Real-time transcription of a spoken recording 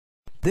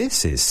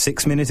This is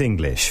 6 Minute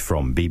English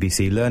from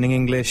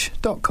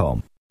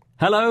bbclearningenglish.com.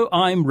 Hello,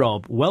 I'm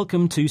Rob.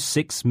 Welcome to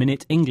 6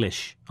 Minute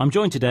English. I'm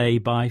joined today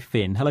by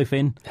Finn. Hello,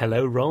 Finn.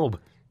 Hello, Rob.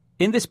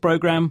 In this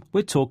programme,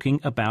 we're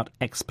talking about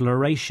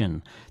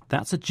exploration.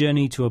 That's a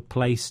journey to a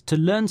place to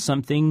learn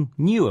something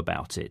new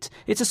about it.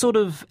 It's a sort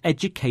of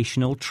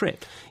educational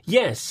trip.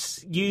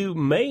 Yes, you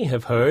may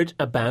have heard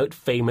about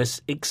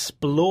famous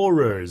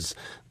explorers,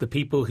 the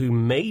people who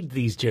made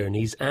these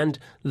journeys and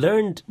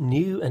learned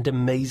new and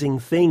amazing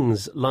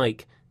things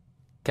like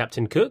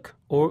Captain Cook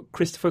or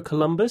Christopher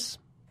Columbus.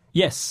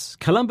 Yes,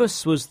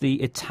 Columbus was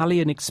the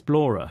Italian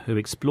explorer who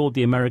explored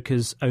the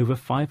Americas over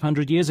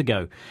 500 years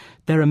ago.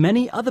 There are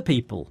many other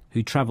people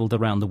who travelled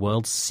around the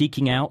world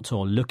seeking out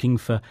or looking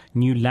for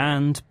new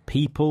land,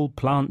 people,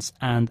 plants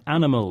and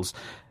animals.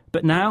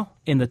 But now,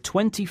 in the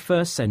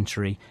 21st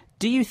century,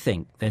 do you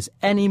think there's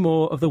any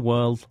more of the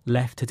world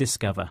left to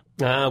discover?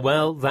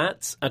 Well,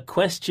 that's a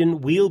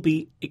question we'll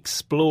be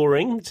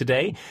exploring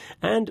today,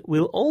 and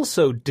we'll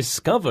also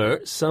discover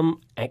some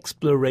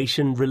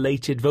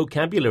exploration-related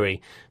vocabulary.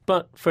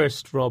 But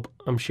first, Rob,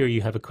 I'm sure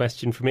you have a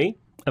question for me.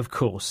 Of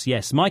course,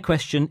 yes. My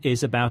question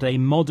is about a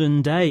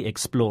modern-day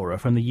explorer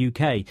from the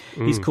UK.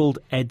 He's called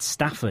Ed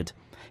Stafford.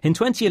 In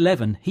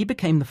 2011, he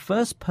became the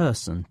first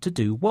person to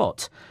do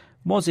what?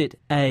 Was it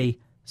A,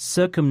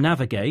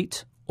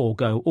 circumnavigate, or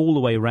go all the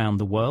way around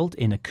the world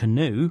in a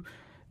canoe,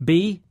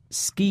 B,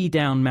 ski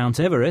down Mount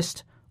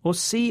Everest, or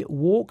C,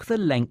 walk the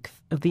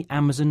length of the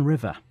Amazon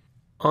River?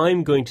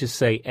 I'm going to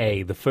say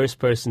A, the first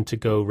person to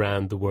go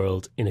round the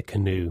world in a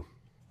canoe.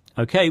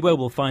 OK, well,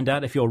 we'll find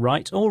out if you're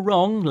right or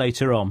wrong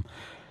later on.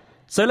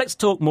 So let's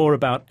talk more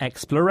about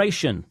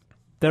exploration.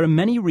 There are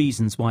many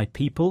reasons why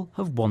people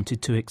have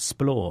wanted to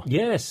explore.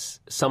 Yes,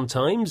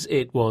 sometimes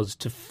it was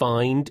to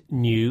find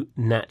new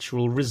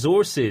natural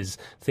resources,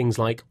 things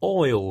like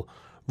oil,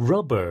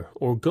 rubber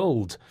or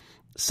gold.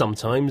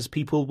 Sometimes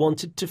people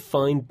wanted to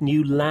find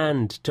new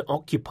land to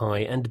occupy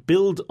and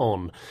build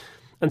on.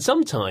 And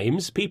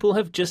sometimes people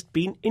have just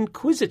been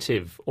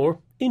inquisitive or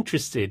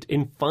interested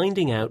in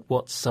finding out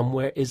what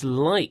somewhere is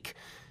like.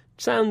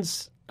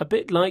 Sounds a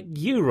bit like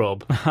you,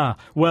 Rob.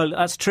 Well,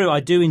 that's true. I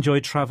do enjoy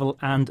travel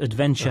and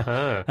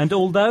adventure. And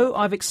although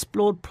I've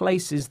explored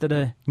places that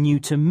are new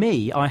to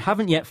me, I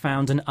haven't yet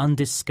found an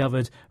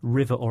undiscovered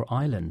river or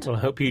island. Well, I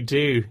hope you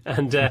do.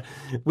 And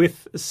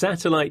with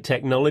satellite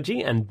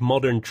technology and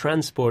modern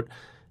transport,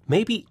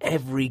 maybe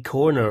every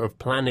corner of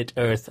planet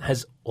Earth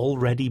has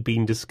already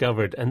been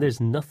discovered and there's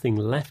nothing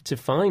left to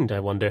find, I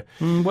wonder.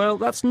 Well,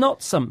 that's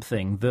not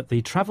something that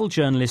the travel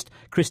journalist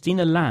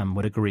Christina Lamb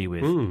would agree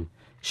with.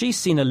 She's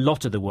seen a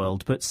lot of the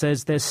world, but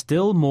says there's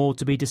still more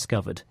to be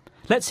discovered.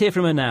 Let's hear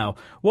from her now.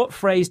 What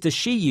phrase does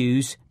she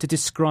use to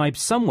describe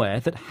somewhere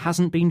that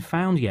hasn't been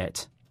found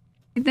yet?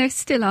 There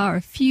still are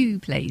a few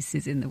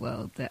places in the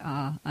world that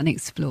are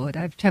unexplored.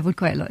 I've travelled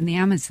quite a lot in the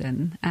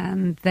Amazon,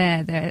 and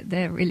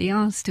there really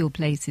are still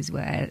places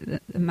where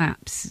the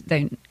maps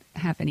don't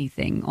have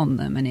anything on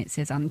them, and it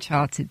says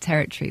uncharted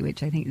territory,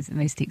 which I think is the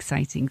most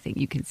exciting thing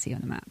you can see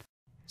on a map.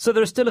 So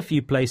there are still a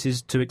few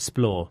places to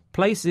explore,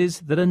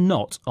 places that are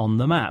not on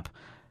the map.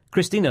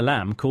 Christina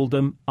Lamb called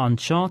them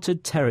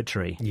uncharted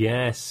territory.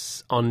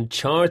 Yes,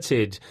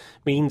 uncharted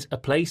means a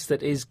place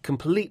that is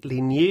completely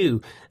new,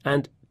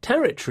 and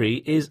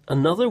territory is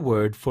another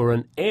word for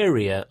an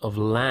area of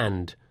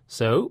land.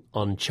 So,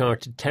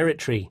 uncharted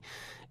territory.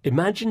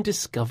 Imagine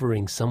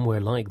discovering somewhere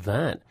like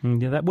that.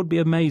 Yeah, that would be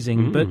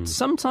amazing. But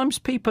sometimes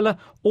people are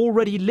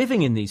already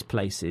living in these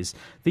places.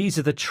 These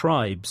are the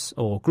tribes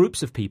or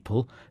groups of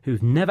people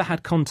who've never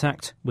had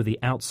contact with the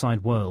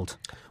outside world.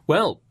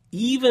 Well,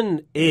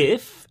 even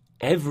if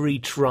every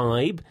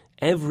tribe,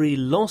 every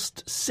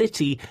lost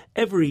city,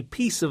 every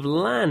piece of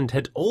land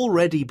had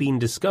already been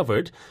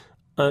discovered,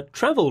 a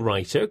travel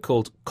writer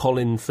called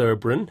Colin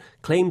Thurbrun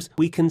claims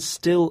we can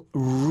still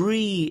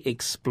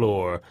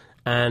re-explore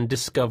and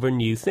discover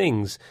new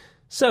things.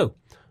 So,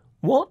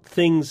 what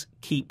things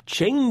keep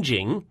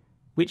changing,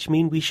 which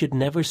mean we should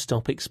never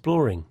stop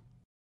exploring?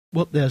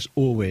 What there's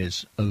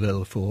always a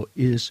role for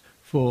is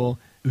for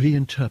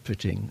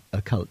reinterpreting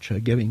a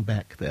culture, going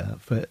back there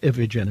for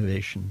every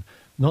generation,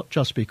 not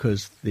just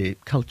because the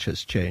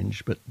cultures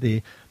change, but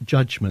the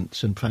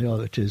judgments and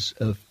priorities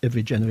of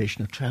every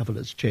generation of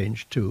travellers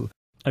change too.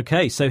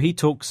 OK, so he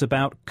talks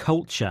about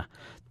culture.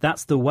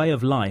 That's the way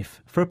of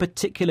life for a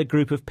particular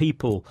group of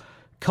people.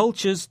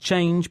 Cultures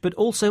change, but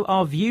also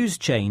our views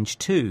change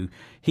too.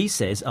 He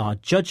says our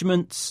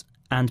judgments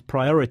and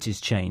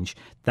priorities change.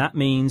 That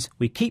means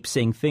we keep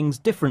seeing things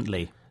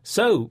differently.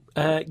 So,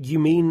 you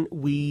mean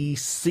we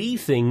see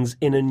things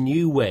in a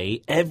new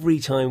way every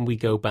time we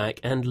go back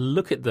and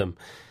look at them?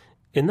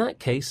 In that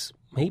case,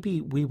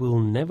 maybe we will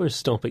never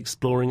stop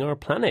exploring our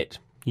planet.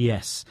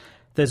 Yes.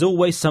 There's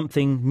always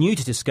something new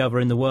to discover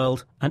in the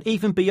world, and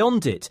even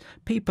beyond it.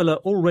 People are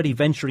already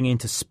venturing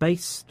into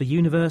space, the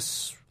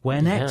universe. Where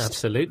next? Yeah,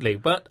 absolutely.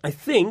 But I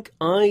think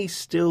I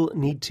still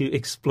need to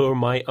explore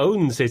my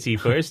own city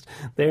first.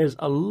 There's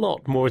a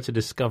lot more to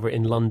discover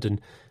in London.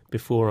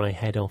 before I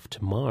head off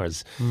to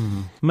Mars.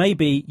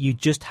 Maybe you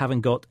just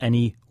haven't got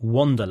any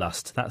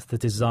wanderlust. That's the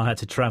desire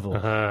to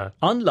travel.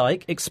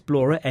 Unlike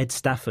explorer Ed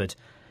Stafford.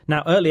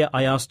 Now, earlier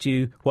I asked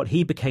you what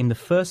he became the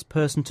first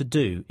person to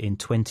do in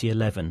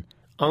 2011.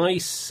 I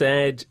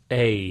said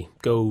A,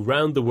 go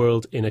round the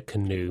world in a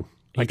canoe.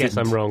 I guess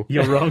I'm wrong.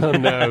 You're wrong. Oh,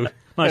 no.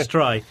 Nice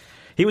try.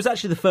 He was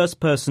actually the first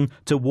person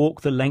to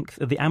walk the length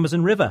of the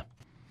Amazon River.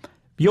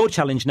 Your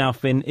challenge now,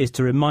 Finn, is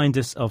to remind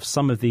us of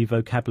some of the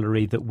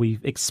vocabulary that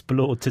we've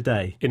explored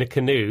today. In a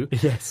canoe?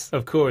 Yes.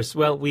 Of course.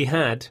 Well, we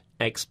had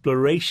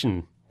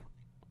exploration,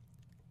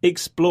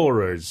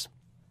 explorers,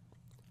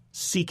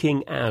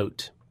 seeking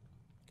out,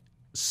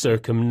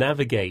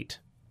 circumnavigate,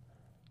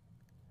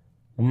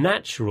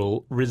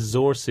 natural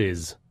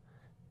resources,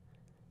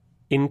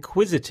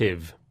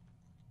 inquisitive,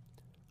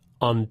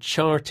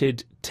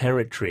 uncharted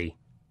territory,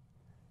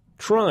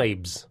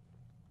 tribes,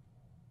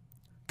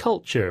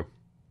 culture,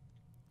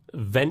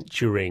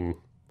 venturing,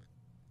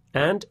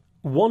 and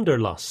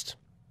wanderlust.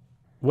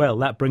 Well,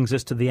 that brings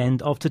us to the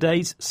end of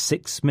today's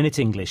 6 Minute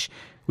English.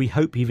 We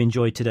hope you've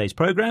enjoyed today's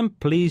programme.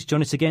 Please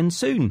join us again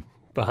soon.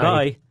 Bye.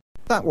 Bye.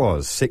 That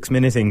was 6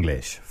 Minute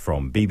English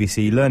from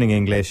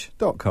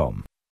bbclearningenglish.com.